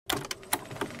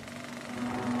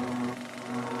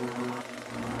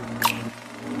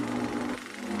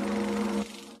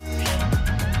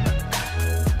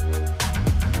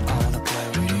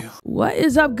What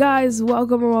is up, guys?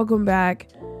 Welcome or welcome back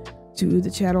to the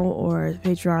channel or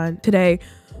Patreon. Today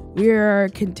we are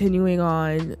continuing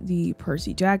on the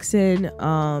Percy Jackson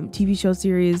TV show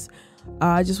series.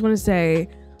 I just want to say,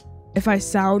 if I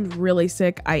sound really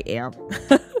sick, I am.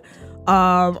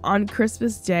 On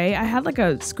Christmas Day, I had like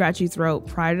a scratchy throat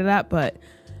prior to that, but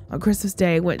on Christmas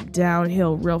Day it went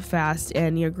downhill real fast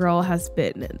and your girl has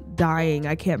been dying.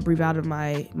 I can't breathe out of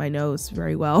my nose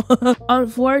very well.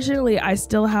 Unfortunately, I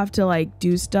still have to like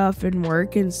do stuff and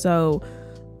work, and so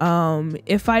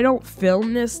if I don't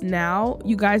film this now,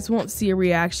 you guys won't see a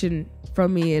reaction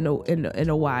from me in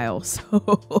a while.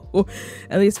 So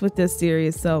at least with this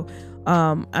series. So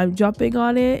I'm jumping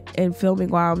on it and filming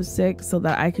while I'm sick so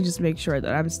that I can just make sure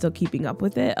that I'm still keeping up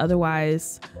with it.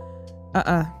 Otherwise,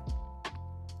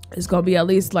 it's gonna be at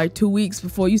least like 2 weeks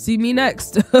before you see me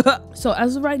next. So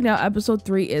as of right now, episode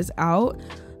 3 is out.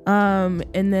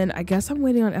 And then I guess I'm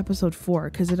waiting on episode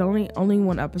 4 because it only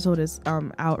one episode is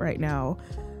out right now.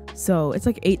 So it's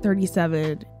like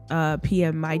 8:37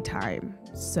 p.m. my time.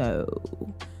 So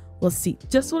we'll see.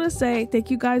 Just want to say thank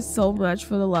you guys so much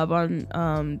for the love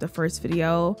on the first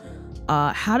video.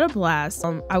 Had a blast.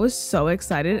 I was so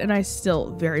excited, and I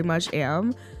still very much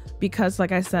am, because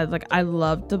like I said, like I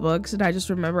loved the books, and I just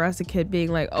remember as a kid being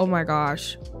like, oh my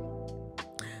gosh,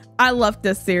 I loved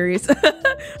this series.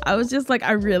 I was just like,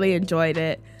 I really enjoyed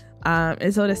it.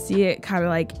 And so to see it kind of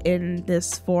like in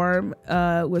this form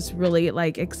was really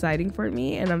like exciting for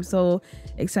me, and I'm so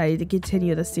excited to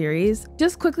continue the series.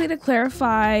 Just quickly to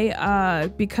clarify,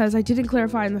 because I didn't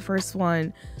clarify in the first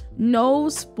one, no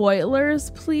spoilers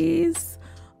please.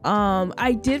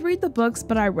 I did read the books,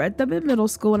 but I read them in middle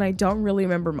school and I don't really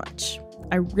remember much.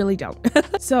 I really don't.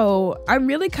 So I'm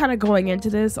really kind of going into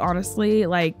this honestly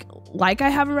like I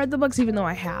haven't read the books, even though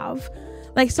I have.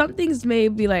 Like some things may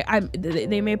be like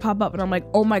they may pop up and I'm like,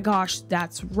 oh my gosh,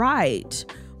 that's right,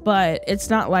 but it's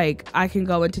not like I can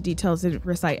go into details and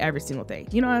recite every single thing,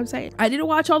 you know what I'm saying? I didn't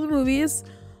watch all the movies,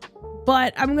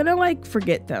 but I'm gonna like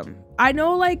forget them. I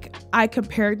know like I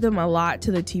compared them a lot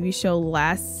to the TV show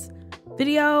last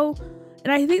video,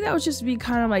 and I think that was just me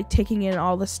kind of like taking in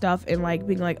all the stuff and like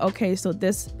being like, okay, so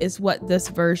this is what this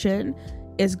version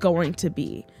is going to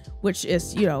be, which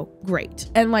is, you know, great.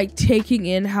 And like taking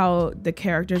in how the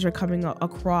characters are coming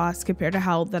across compared to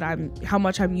how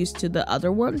much I'm used to the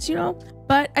other ones, you know.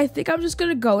 But I think I'm just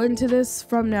gonna go into this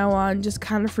from now on just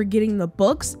kind of forgetting the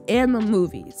books and the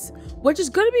movies, which is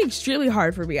gonna be extremely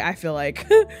hard for me, I feel like.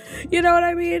 You know what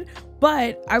I mean?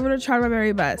 But I'm gonna try my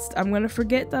very best. I'm gonna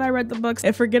forget that I read the books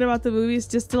and forget about the movies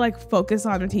just to like focus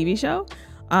on the TV show.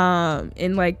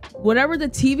 And like whatever the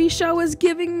TV show is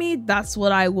giving me, that's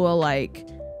what I will like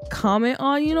comment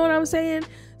on, you know what I'm saying?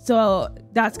 So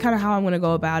that's kind of how I'm gonna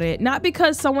go about it, not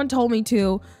because someone told me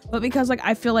to, but because like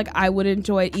I feel like I would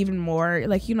enjoy it even more,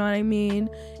 like, you know what I mean,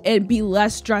 and be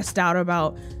less stressed out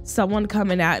about someone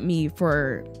coming at me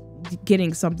for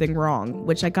getting something wrong,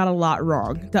 which I got a lot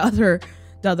wrong the other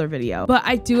video. But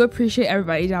I do appreciate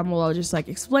everybody down below just like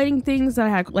explaining things that I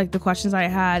had, like the questions I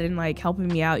had, and like helping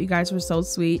me out. You guys were so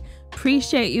sweet.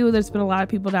 Appreciate you. There's been a lot of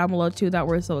people down below too that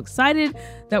were so excited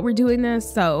that we're doing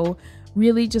this. So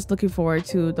really just looking forward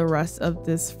to the rest of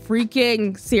this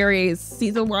freaking series.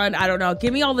 Season 1, I don't know,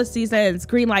 give me all the seasons,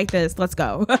 green light this, let's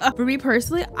go. For me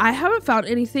personally, I haven't found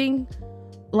anything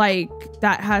like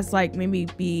that has like made me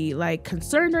be like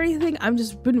concerned or anything. I've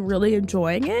just been really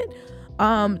enjoying it.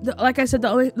 Like I said, the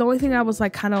only thing I was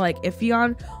like kind of like iffy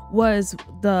on was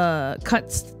the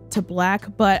cuts to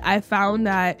black, but I found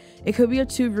that it could be of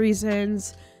 2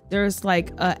 reasons. There's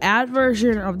like an ad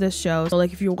version of this show, so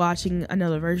like if you're watching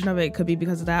another version of it, it could be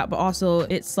because of that, but also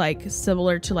it's like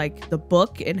similar to like the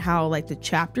book and how like the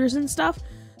chapters and stuff,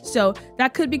 so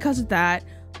that could be because of that.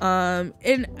 And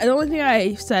the only thing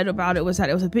I said about it was that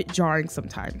it was a bit jarring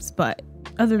sometimes, but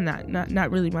other than that,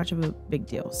 not really much of a big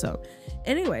deal. So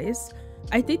anyways,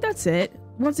 I think that's it.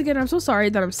 Once again, I'm so sorry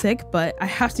that I'm sick, but I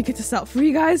have to get this out for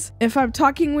you guys. If I'm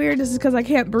talking weird, this is because I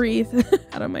can't breathe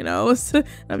out of my nose.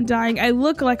 I'm dying. I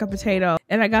look like a potato,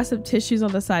 and I got some tissues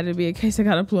on the side of me in case I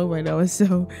gotta blow my nose.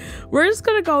 So we're just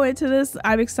gonna go into this.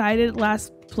 I'm excited.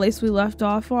 Last place we left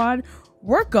off on,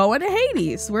 we're going to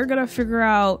Hades. We're gonna figure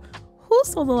out who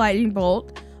stole the lightning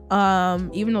bolt.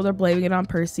 Even though they're blaming it on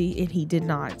Percy, and he did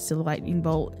not steal the lightning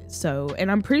bolt. So, and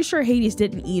I'm pretty sure Hades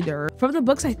didn't either. From the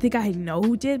books, I think I know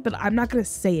who did, but I'm not gonna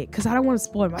say it because I don't want to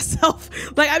spoil myself.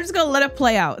 Like, I'm just gonna let it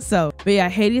play out. So, but yeah,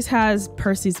 Hades has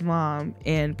Percy's mom,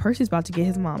 and Percy's about to get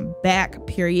his mom back,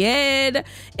 period.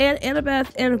 And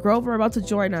Annabeth and Grover are about to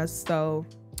join us. So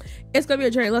it's gonna be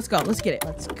a journey. Let's go. Let's get it.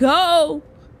 Let's go.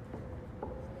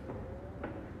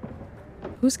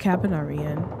 Whose cabin are we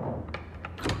in?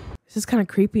 This is kind of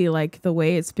creepy, like the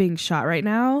way it's being shot right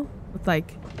now. With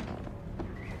like,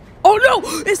 oh no,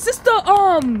 is this the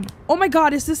oh my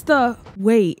god, is this the,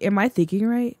 wait, am I thinking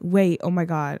right? Wait, oh my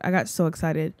god, I got so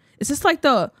excited. Is this like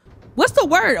the, what's the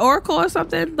word, oracle or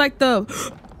something? Like the,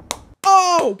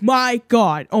 oh my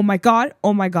god, oh my god,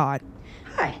 oh my god.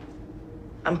 Hi,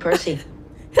 I'm Percy.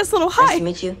 His little hi. Nice to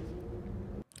meet you.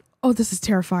 Oh, this is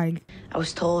terrifying. I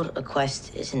was told a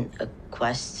quest isn't a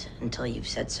quest until you've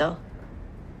said so.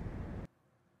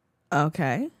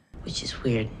 Okay. Which is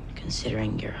weird,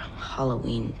 considering your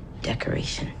Halloween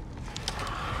decoration.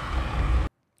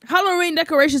 Halloween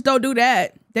decorations don't do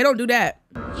that. They don't do that.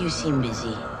 You seem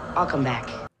busy. I'll come back.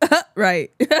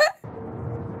 Right.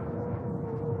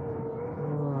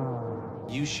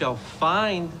 You shall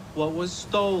find what was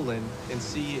stolen and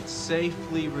see it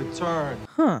safely returned.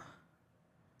 Huh.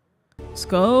 Let's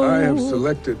go. I have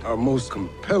selected our most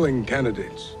compelling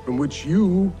candidates, from which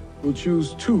you will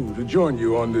choose 2 to join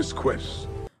you on this quest.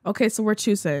 Okay, so we're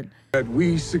choosing. That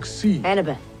we succeed.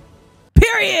 Annabeth.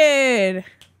 Period.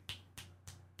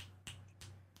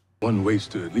 One waits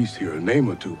to at least hear a name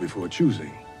or 2 before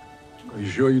choosing. Are you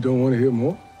sure you don't want to hear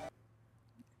more?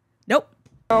 Nope.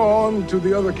 Now on to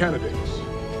the other candidates.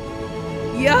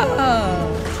 Yeah.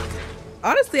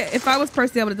 Honestly, if I was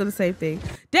Percy, I would have done the same thing.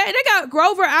 They got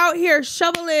Grover out here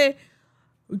shoveling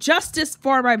justice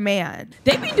for my man.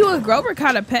 They be doing Grover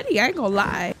kind of petty, I ain't gonna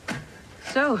lie.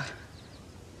 So,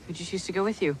 who'd you choose to go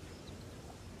with you?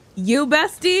 You,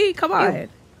 bestie? Come on. You.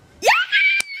 Yeah!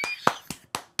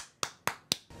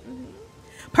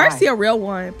 Percy a real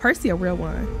one. Percy a real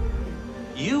one.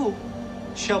 You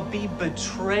shall be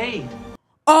betrayed.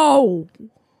 Oh.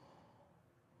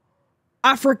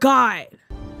 I forgot.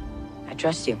 I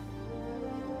trust you.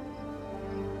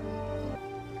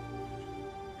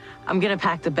 I'm gonna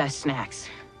pack the best snacks.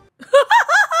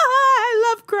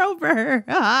 I love Grover.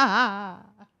 I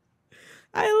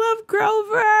love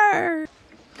Grover.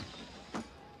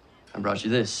 I brought you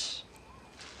this.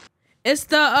 It's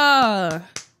the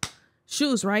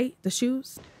shoes, right? The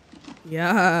shoes?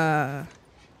 Yeah.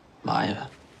 Maya.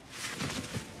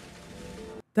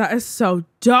 That is so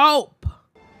dope.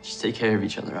 Just take care of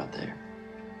each other out there.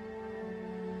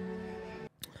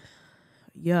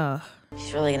 Yeah.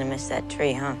 She's really gonna miss that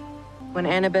tree, huh? When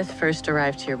Annabeth first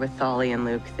arrived here with Tholly and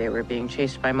Luke, they were being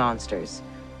chased by monsters.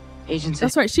 Agents.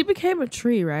 That's right. She became a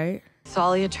tree, right?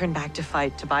 Thalia turned back to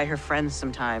fight to buy her friends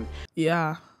some time.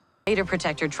 Yeah. Beta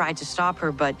Protector tried to stop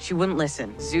her, but she wouldn't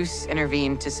listen. Zeus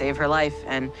intervened to save her life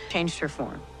and changed her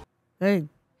form. Hey.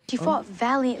 She fought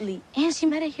valiantly, and she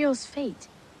met a hero's fate.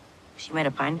 She met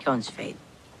a pinecone's fate.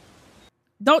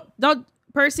 Don't,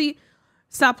 Percy,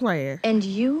 stop playing. And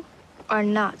you are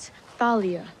not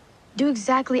Thalia. Do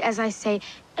exactly as I say,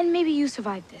 and maybe you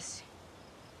survive this.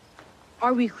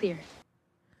 Are we clear?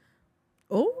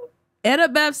 Oh,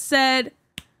 Annabeth said,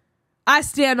 I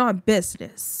stand on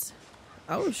business.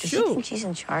 Oh, Does she shoot. think she's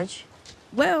in charge?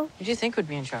 Well, Who'd you think would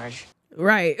be in charge?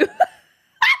 right.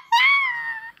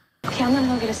 Okay, I'm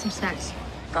gonna go get us some snacks.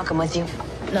 I'll come with you.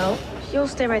 No, you'll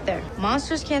stay right there.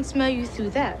 Monsters can't smell you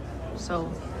through that,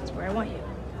 so that's where I want you.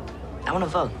 I want to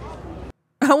vote.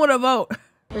 I want to vote.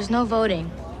 There's no voting.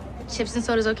 Chips and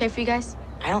soda's okay for you guys?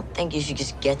 I don't think you should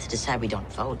just get to decide we don't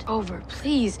vote. Over,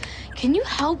 please. Can you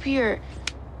help your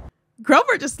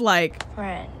Grover just like,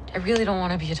 friend? I really don't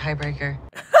want to be a tiebreaker.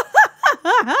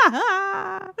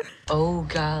 Oh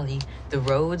golly, the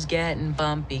road's getting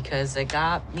bumpy cause I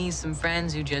got me some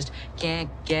friends who just can't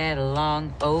get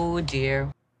along. Oh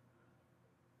dear.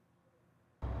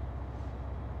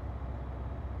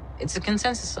 It's a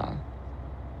consensus song.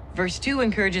 Verse 2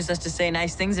 encourages us to say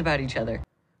nice things about each other.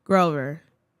 Grover.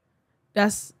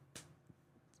 That's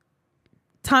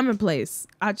time and place.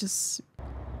 I just...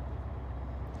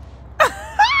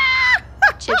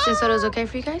 Chips and soda's okay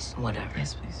for you guys? Whatever.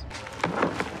 Yes, please.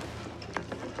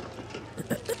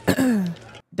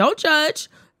 Don't judge.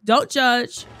 Don't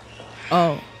judge.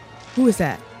 Oh, who is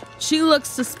that? She looks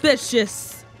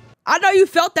suspicious. I know you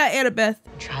felt that, Annabeth.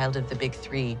 Child of the big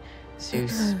three,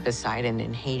 Zeus, Poseidon,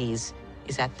 and Hades,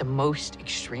 is at the most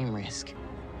extreme risk.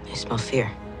 I smell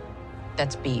fear.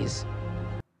 That's bees.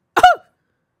 Oh!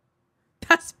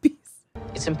 That's beast.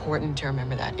 It's important to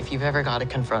remember that if you've ever got to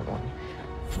confront one.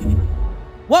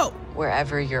 Whoa.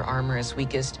 Wherever your armor is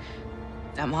weakest,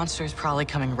 that monster is probably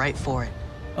coming right for it.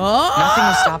 Oh! Nothing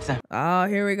will stop them. Oh,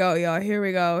 here we go, y'all. Here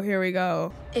we go. Here we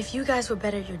go. If you guys were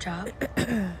better at your job,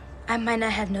 I might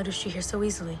not have noticed you here so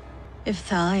easily. If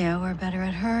Thalia were better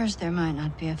at hers, there might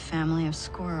not be a family of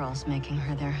squirrels making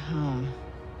her their home.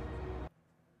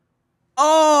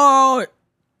 Oh!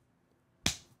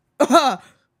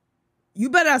 You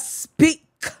better speak.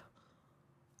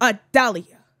 a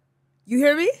dahlia. You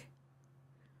hear me?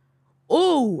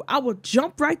 Oh, I will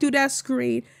jump right through that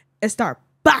screen and start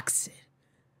boxing.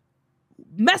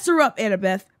 Mess her up,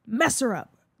 Annabeth. Mess her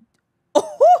up.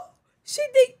 Oh, she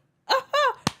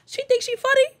think she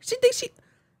funny. She thinks she.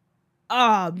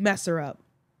 Oh, mess her up.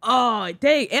 Oh,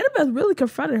 dang. Annabeth really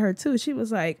confronted her too. She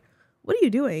was like, "What are you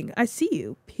doing? I see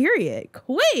you. Period.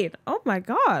 Queen. Oh my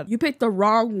God. You picked the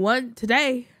wrong one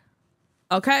today.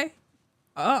 Okay.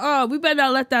 We better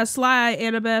not let that slide,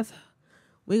 Annabeth.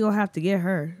 We gonna have to get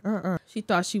her. She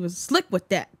thought she was slick with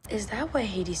that. Is that why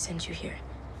Hades sent you here?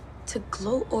 To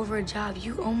gloat over a job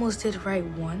you almost did right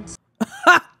once?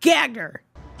 Gag her.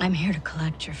 I'm here to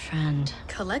collect your friend.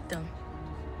 Collect them?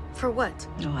 For what?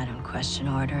 No, I don't question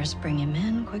orders. Bring him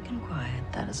in quick and quiet.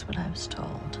 That is what I was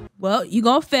told. Well, you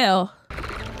gonna fail.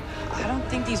 I don't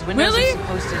think these windows are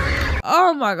supposed to.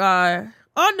 Oh my God.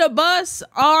 On the bus.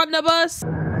 On the bus.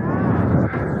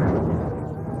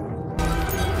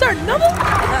 Third number?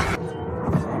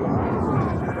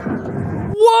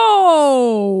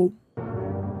 Whoa.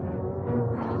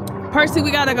 Percy,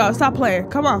 we gotta go. Stop playing.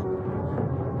 Come on.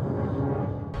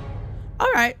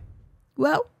 All right.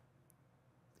 Well,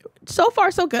 so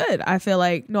far so good. I feel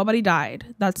like nobody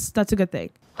died. That's a good thing.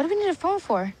 What do we need a phone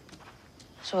for?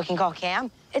 So we can call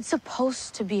Cam? It's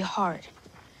supposed to be hard.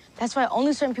 That's why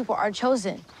only certain people are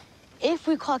chosen. If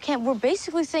we call Cam, we're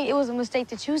basically saying it was a mistake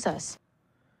to choose us.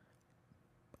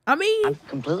 I mean, I'm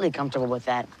completely comfortable with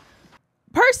that.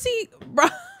 Percy, bro.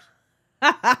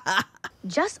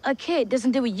 Just a kid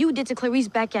doesn't do what you did to Clarice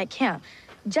back at camp.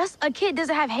 Just a kid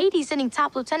doesn't have Hades sending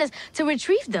top lieutenants to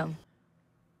retrieve them.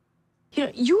 You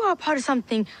know, you are a part of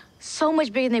something so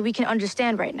much bigger than we can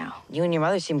understand right now. You and your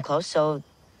mother seem close, so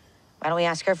why don't we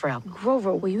ask her for help?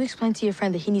 Grover, will you explain to your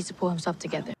friend that he needs to pull himself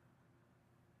together?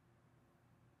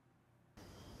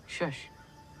 Shush.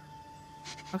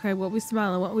 Okay, what we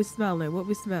smelling? What we smelling? What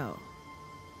we smell?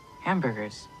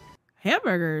 Hamburgers.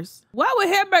 Hamburgers? Why would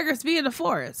hamburgers be in the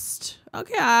forest?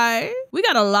 Okay. We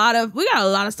got a lot of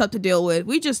stuff to deal with.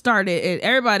 We just started and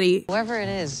everybody. Whoever it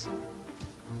is,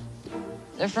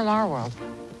 they're from our world.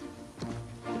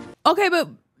 Okay, but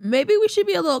maybe we should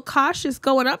be a little cautious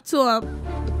going up to them.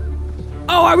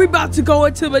 Oh, are we about to go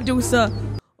into Medusa?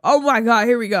 Oh my God,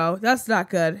 here we go. That's not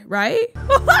good, right?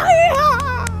 Yeah.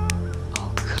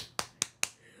 Oh, God.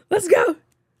 Let's go.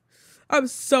 I'm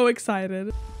so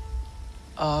excited.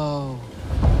 Oh.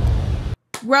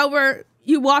 Rover,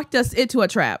 you walked us into a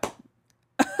trap.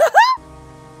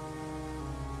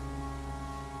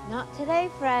 Not today,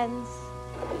 friends.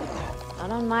 Not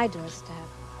on my doorstep.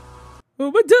 Oh,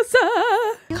 Medusa.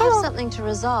 You have something to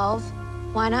resolve.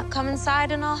 Why not come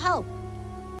inside and I'll help?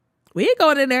 We ain't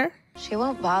going in there. She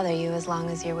won't bother you as long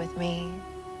as you're with me.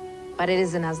 But it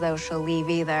isn't as though she'll leave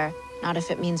either. Not if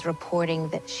it means reporting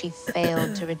that she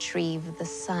failed to retrieve the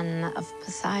son of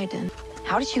Poseidon.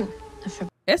 How did you...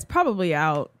 It's probably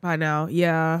out by now.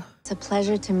 Yeah. It's a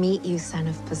pleasure to meet you, son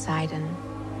of Poseidon.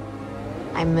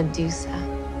 I'm Medusa.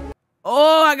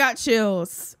 Oh, I got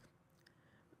chills.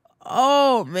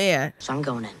 Oh, man. So I'm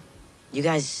going in. You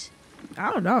guys...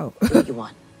 I don't know. do what you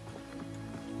want.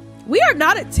 We are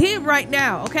not a team right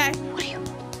now, okay? What are you...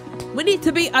 We need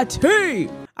to be a team.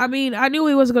 I mean, I knew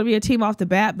we wasn't going to be a team off the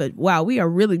bat, but wow, we are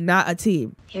really not a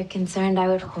team. You're concerned I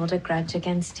would hold a grudge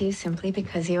against you simply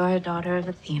because you are a daughter of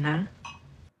Athena?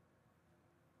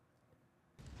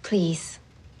 Please,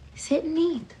 sit and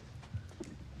eat.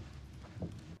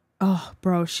 Oh,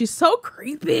 bro, she's so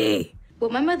creepy.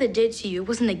 What my mother did to you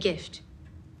wasn't a gift.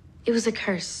 It was a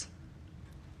curse.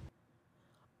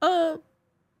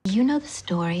 You know the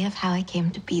story of how I came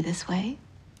to be this way?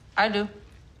 I do.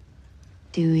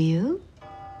 Do you?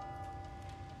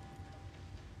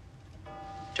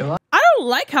 Do I? I don't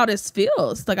like how this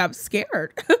feels. Like, I'm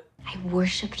scared. I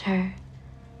worshipped her.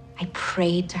 I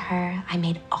prayed to her. I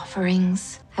made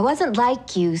offerings. I wasn't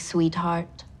like you,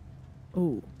 sweetheart.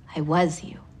 Ooh. I was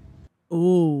you.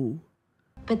 Ooh.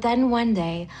 But then one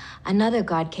day, another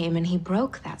god came and he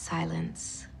broke that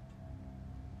silence.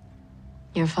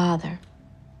 Your father.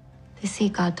 The sea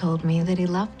god told me that he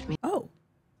loved me. Oh.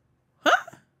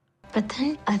 Huh? But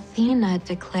then Athena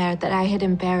declared that I had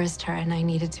embarrassed her and I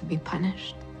needed to be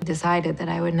punished. I decided that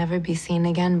I would never be seen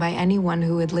again by anyone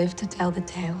who would live to tell the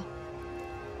tale.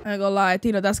 I ain't gonna lie,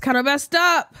 Athena, that's kind of messed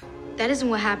up. That isn't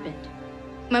what happened.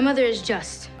 My mother is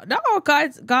just. Not all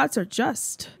gods are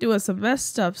just. Doing some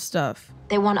messed up stuff.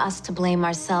 They want us to blame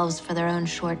ourselves for their own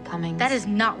shortcomings. That is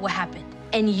not what happened.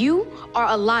 And you are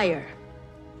a liar.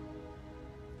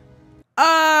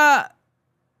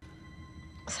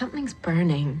 Something's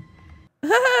burning.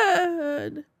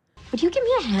 Would Would you give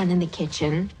me a hand in the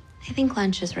kitchen? I think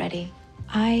lunch is ready.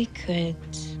 I could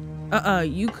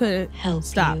You couldn't Help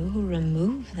stop. you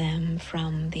remove them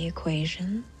from the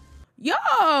equation.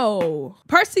 Yo,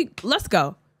 Percy, let's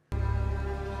go.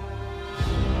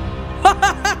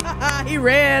 He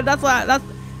ran.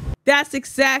 That's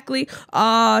exactly.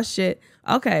 Oh shit.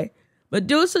 Okay,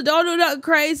 Medusa, don't do nothing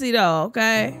crazy though.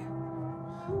 Okay.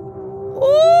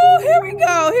 Ooh, here we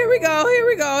go. Here we go. Here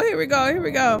we go. Here we go. Here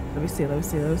we go. Let me see. Let me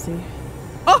see. Let me see.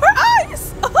 Oh, her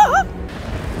eyes.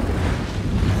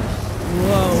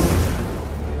 Whoa.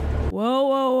 Whoa,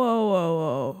 whoa, whoa, whoa,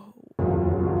 whoa.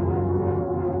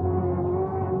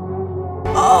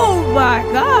 Oh my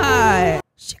God.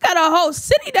 She got a whole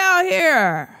city down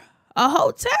here. A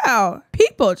hotel.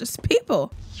 People, just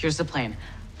people. Here's the plan.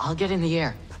 I'll get in the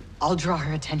air. I'll draw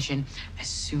her attention. As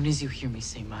soon as you hear me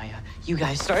say Maya, you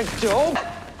guys start dope.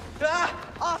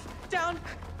 Off, down.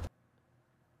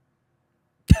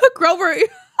 Grover.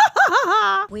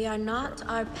 We are not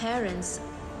our parents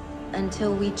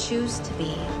until we choose to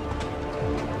be.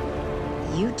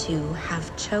 You two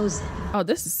have chosen. Oh,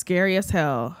 this is scary as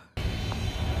hell.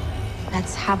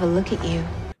 Let's have a look at you.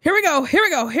 Here we go. Here we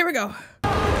go. Here we go.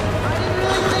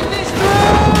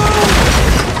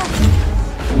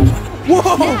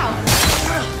 Whoa! Now.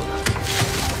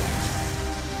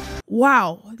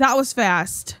 Wow, that was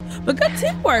fast. But good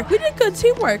teamwork. We did good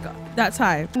teamwork that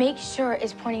time. Make sure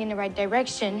it's pointing in the right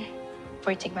direction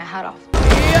before I take my hat off.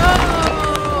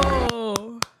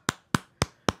 Yo!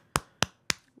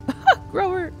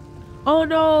 Grover. Oh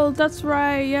no, that's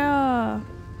right, yeah.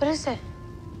 What is it?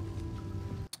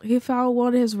 He found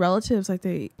one of his relatives, I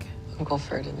think. Uncle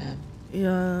Ferdinand.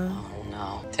 Yeah. Oh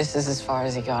no. This is as far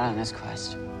as he got on his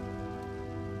quest.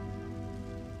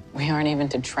 We aren't even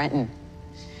to Trenton.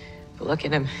 But look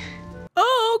at him.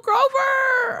 Oh,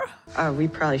 Grover! We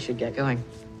probably should get going.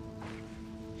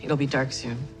 It'll be dark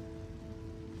soon.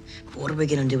 What are we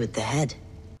gonna do with the head?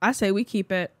 I say we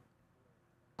keep it.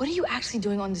 What are you actually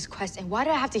doing on this quest, and why do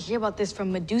I have to hear about this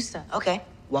from Medusa? Okay,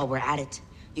 while we're at it,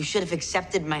 you should have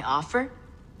accepted my offer.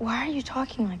 Why are you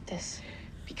talking like this?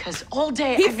 Because all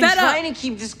day He I've been fed up. trying to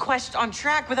keep this quest on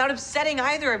track without upsetting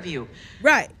either of you.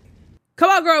 Right.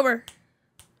 Come on, Grover.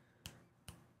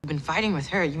 You've been fighting with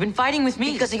her. You've been fighting with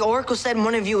me. Because the Oracle said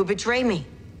one of you would betray me.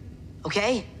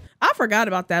 Okay? I forgot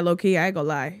about that, low-key. I ain't gonna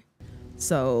lie.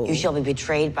 So... You shall be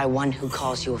betrayed by one who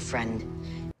calls you a friend.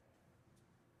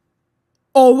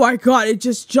 Oh my God, it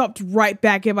just jumped right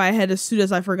back in my head as soon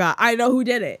as I forgot. I know who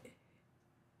did it.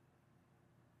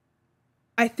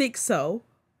 I think so.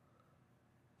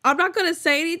 I'm not gonna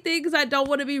say anything because I don't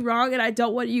want to be wrong and I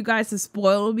don't want you guys to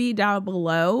spoil me down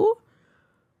below.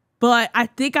 But I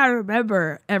think I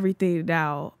remember everything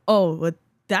now. Oh, but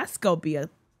that's gonna be a...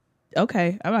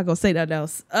 Okay, I'm not gonna say nothing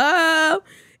else.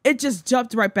 It just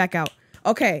jumped right back out.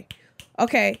 Okay,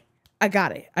 okay, I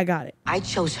got it. I got it. I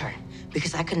chose her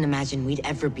because I couldn't imagine we'd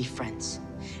ever be friends.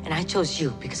 And I chose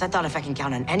you because I thought if I can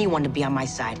count on anyone to be on my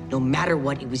side, no matter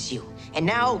what, it was you. And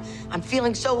now I'm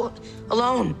feeling so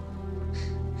alone.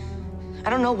 I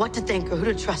don't know what to think or who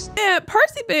to trust. Yeah,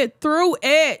 Percy been through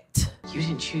it. You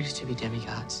didn't choose to be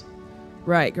demigods.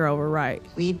 Right, girl, we're right.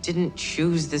 We didn't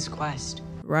choose this quest.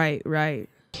 Right, right.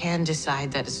 Can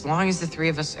decide that as long as the three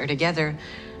of us are together,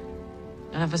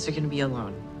 none of us are going to be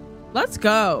alone. Let's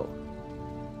go.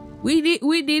 We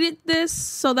needed this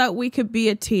so that we could be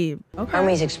a team. Okay.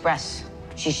 Hermes Express.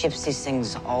 She ships these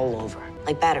things all over.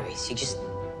 Like batteries. You just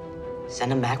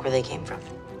send them back where they came from.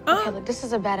 Okay, look, this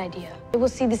is a bad idea. They will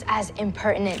see this as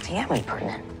impertinent. I am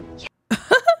impertinent.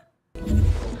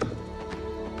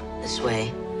 This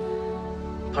way,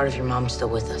 part of your mom's still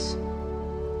with us.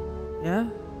 Yeah.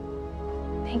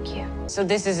 Thank you. So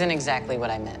this isn't exactly what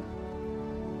I meant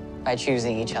by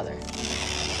choosing each other.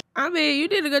 I mean, you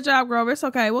did a good job, Grover. It's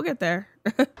okay. We'll get there.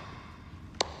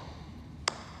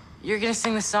 You're going to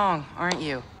sing the song, aren't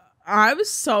you? I'm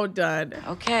so done.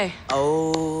 Okay.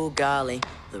 Oh, golly.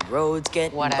 The road's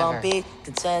getting Whatever. bumpy.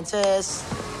 Consensus.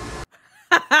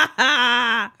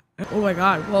 Oh my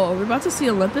God. Whoa, are we about to see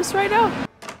Olympus right now?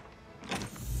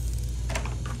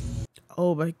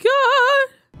 Oh my God.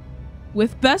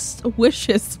 With best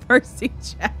wishes, Percy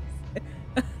Jackson.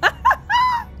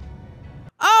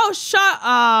 Oh, shut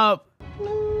up.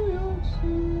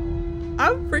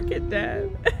 I'm freaking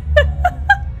dead.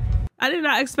 I did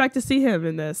not expect to see him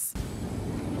in this.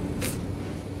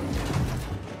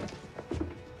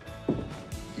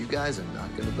 You guys are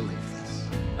not gonna believe this.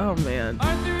 Oh man.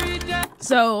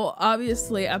 So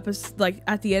obviously, at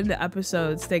the end of the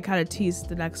episodes, they kind of teased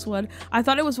the next one. I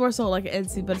thought it was more so like an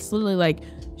NC, but it's literally like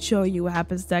showing you what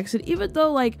happens next. And even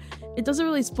though like it doesn't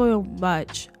really spoil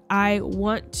much, I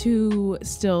want to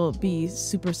still be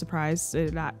super surprised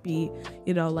and not be,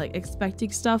 you know, like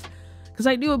expecting stuff. Because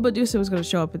because I knew Medusa was going to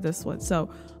show up in this one. So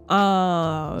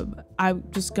I'm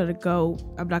just gonna go.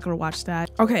 I'm not gonna watch that.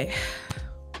 Okay,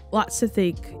 lots to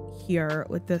think here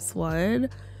with this one.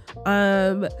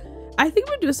 I think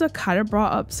Medusa kind of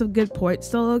brought up some good points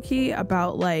though, low-key,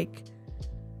 about like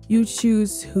you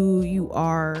choose who you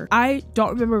are. I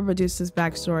don't remember Medusa's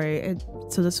backstory, and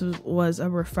so this was a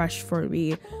refresh for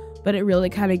me, but it really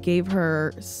kind of gave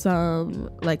her some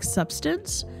like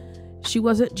substance. She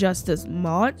wasn't just this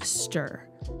monster.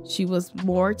 She was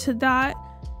more to that,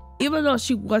 even though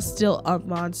she was still a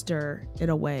monster in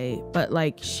a way, but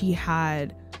like she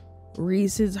had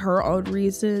reasons, her own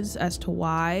reasons as to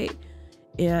why,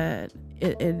 and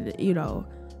you know,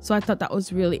 so I thought that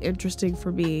was really interesting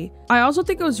for me. I also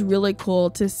think it was really cool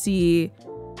to see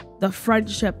the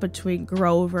friendship between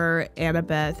Grover,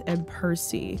 Annabeth, and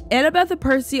Percy. Annabeth and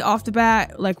Percy off the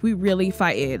bat, like we really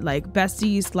fighting, like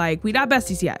besties. Like we not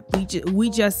besties yet.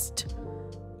 We just,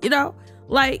 you know,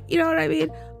 like, you know what I mean?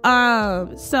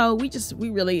 So we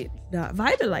really not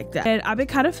vibing like that. And I've been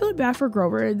kind of feeling bad for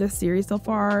Grover in this series so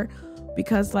far,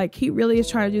 because like he really is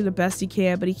trying to do the best he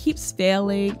can, but he keeps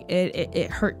failing, and it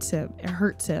hurts him. It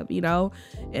hurts him, you know,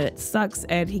 and it sucks,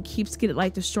 and he keeps getting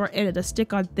like the short end of the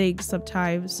stick on things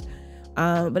sometimes.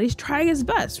 But he's trying his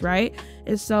best, right?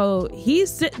 And so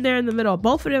he's sitting there in the middle,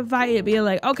 both of them fighting and being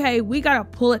like, okay, we gotta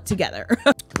pull it together.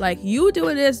 Like, you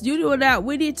doing this, you doing that,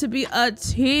 we need to be a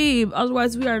team,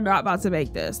 otherwise we are not about to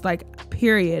make this, like,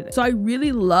 period. So I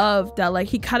really love that, like,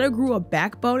 he kind of grew a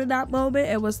backbone in that moment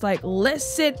and was like,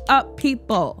 listen up,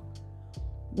 people,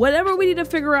 whatever we need to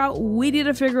figure out, we need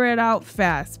to figure it out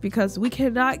fast, because we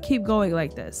cannot keep going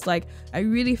like this. Like, I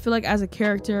really feel like as a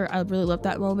character, I really love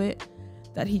that moment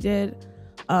that he did,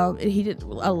 and he didn't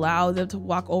allow them to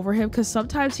walk over him, because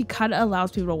sometimes he kind of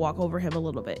allows people to walk over him a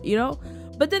little bit, you know.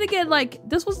 But then again, like,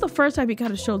 this was the first time he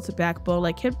kind of showed some backbone.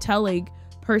 Like, him telling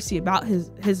Percy about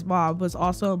his mom was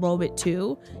also a moment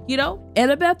too, you know.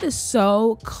 Annabeth is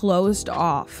so closed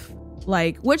off,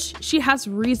 like, which she has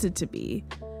reason to be.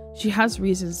 She has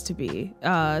reasons to be,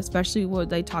 especially when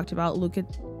they talked about Luke and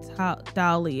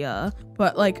Thalia.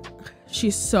 But like,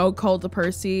 she's so cold to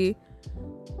Percy.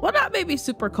 Well, not maybe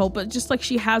super cold, but just like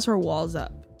she has her walls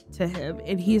up to him,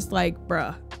 and he's like,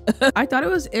 bruh. I thought it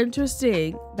was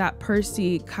interesting that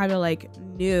Percy kind of like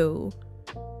knew,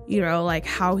 you know, like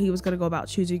how he was going to go about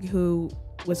choosing who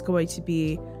was going to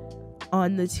be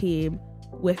on the team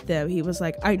with them. He was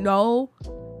like, I know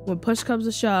when push comes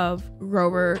to shove,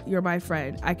 Grover, you're my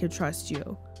friend, I can trust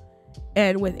you.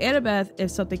 And with Annabeth,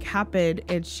 if something happened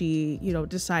and she, you know,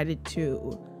 decided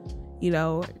to, you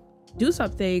know, do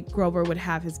something, Grover would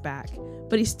have his back.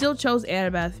 But he still chose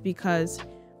Annabeth because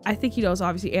I think he knows,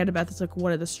 obviously, Annabeth is like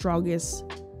one of the strongest,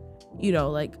 you know,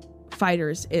 like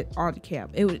fighters on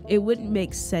camp. It wouldn't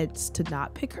make sense to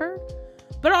not pick her.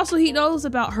 But also he knows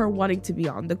about her wanting to be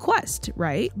on the quest,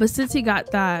 right? But since he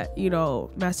got that, you know,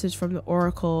 message from the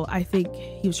Oracle, I think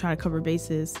he was trying to cover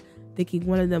bases, thinking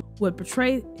one of them would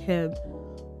betray him.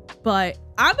 But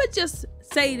I'ma just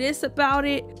say this about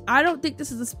it. I don't think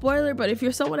this is a spoiler, but if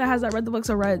you're someone that has not read the books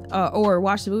or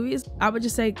watched the movies, I would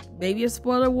just say maybe a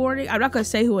spoiler warning. I'm not gonna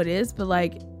say who it is, but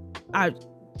like, I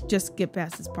just get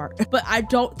past this part. But I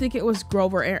don't think it was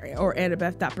Grover or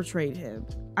Annabeth that betrayed him,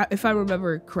 if I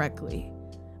remember correctly.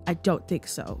 I don't think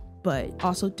so. But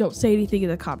also, don't say anything in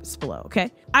the comments below, okay?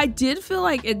 I did feel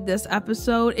like in this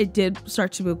episode, it did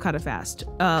start to move kind of fast.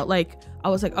 Like, I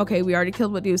was like, okay, we already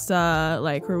killed Medusa.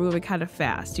 Like, we're moving kind of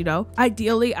fast, you know?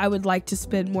 Ideally, I would like to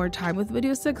spend more time with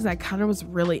Medusa, because I kind of was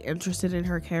really interested in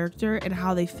her character and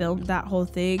how they filmed that whole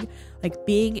thing. Like,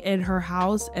 being in her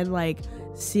house and, like,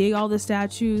 seeing all the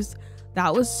statues.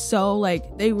 That was so,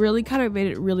 like, they really kind of made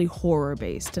it really horror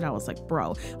based, and I was like,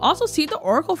 bro. Also, seeing the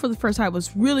Oracle for the first time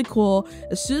was really cool.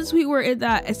 As soon as we were in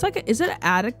that, it's like, is it an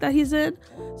attic that he's in?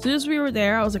 As soon as we were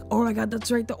there, I was like, oh my god, that's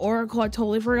right, the Oracle. I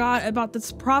totally forgot about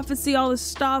this prophecy, all this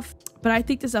stuff. But I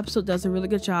think this episode does a really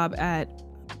good job at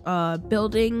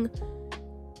building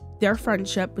their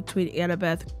friendship between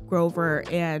Annabeth, Grover,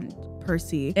 and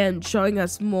Percy, and showing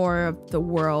us more of the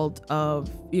world of,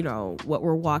 you know, what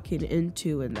we're walking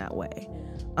into in that way.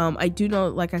 I do know,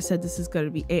 like I said, this is going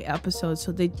to be 8 episodes,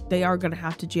 so they are going to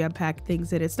have to jam pack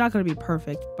things in. It's not going to be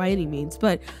perfect by any means,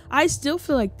 but I still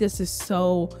feel like this is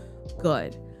so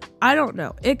good. I don't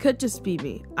know, it could just be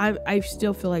me. I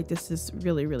still feel like this is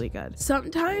really, really good.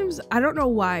 Sometimes I don't know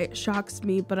why it shocks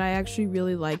me, but I actually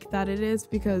really like that it is,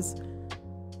 because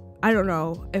I don't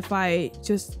know if like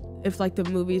the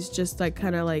movies just like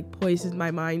kind of like poisons my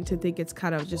mind to think it's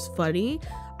kind of just funny.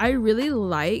 I really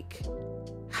like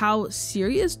how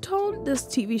serious tone this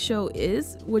TV show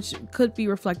is, which could be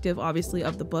reflective obviously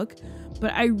of the book,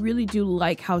 but I really do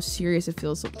like how serious it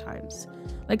feels sometimes.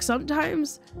 Like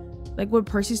sometimes, like when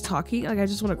Percy's talking, like I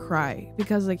just want to cry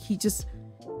because like he's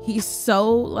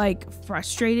so like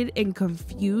frustrated and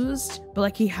confused, but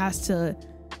like he has to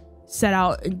set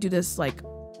out and do this like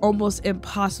almost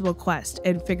impossible quest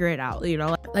and figure it out, you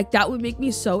know? Like that would make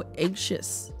me so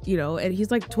anxious, you know? And he's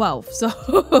like 12,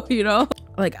 so you know,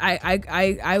 like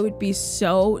I would be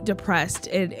so depressed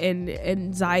and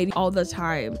anxiety all the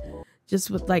time just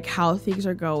with like how things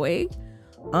are going.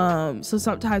 So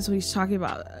sometimes when he's talking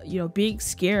about, you know, being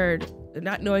scared and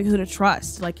not knowing who to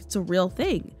trust, like it's a real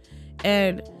thing,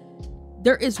 and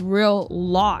there is real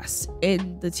loss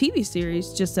in the TV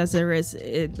series just as there is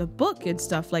in the book and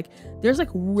stuff. Like there's like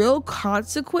real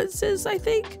consequences, I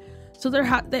think. So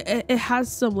it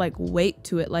has some like weight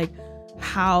to it, like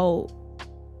how,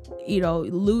 you know,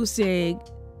 losing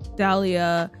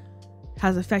Dahlia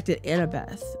has affected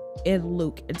Annabeth and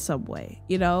Luke in some way,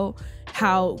 you know,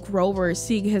 how Grover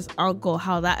seeing his uncle,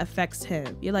 how that affects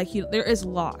him. You're like, there is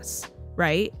loss,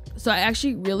 right? So I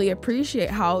actually really appreciate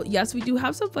how, yes, we do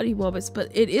have some funny moments, but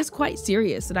it is quite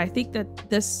serious. And I think that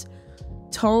this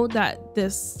tone that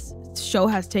this show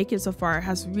has taken so far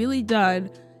has really done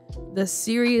the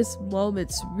serious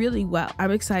moments really well.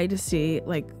 I'm excited to see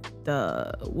like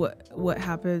what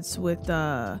happens with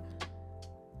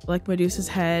like Medusa's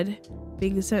head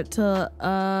being sent to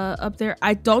up there.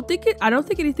 I don't think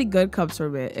anything good comes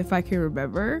from it, if I can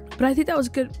remember, but I think that was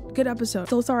good episode.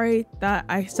 So sorry that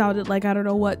I sounded like I don't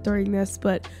know what during this,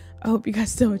 but I hope you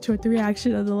guys still enjoyed the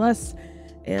reaction nonetheless.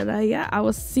 And yeah, I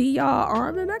will see y'all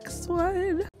on the next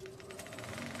one.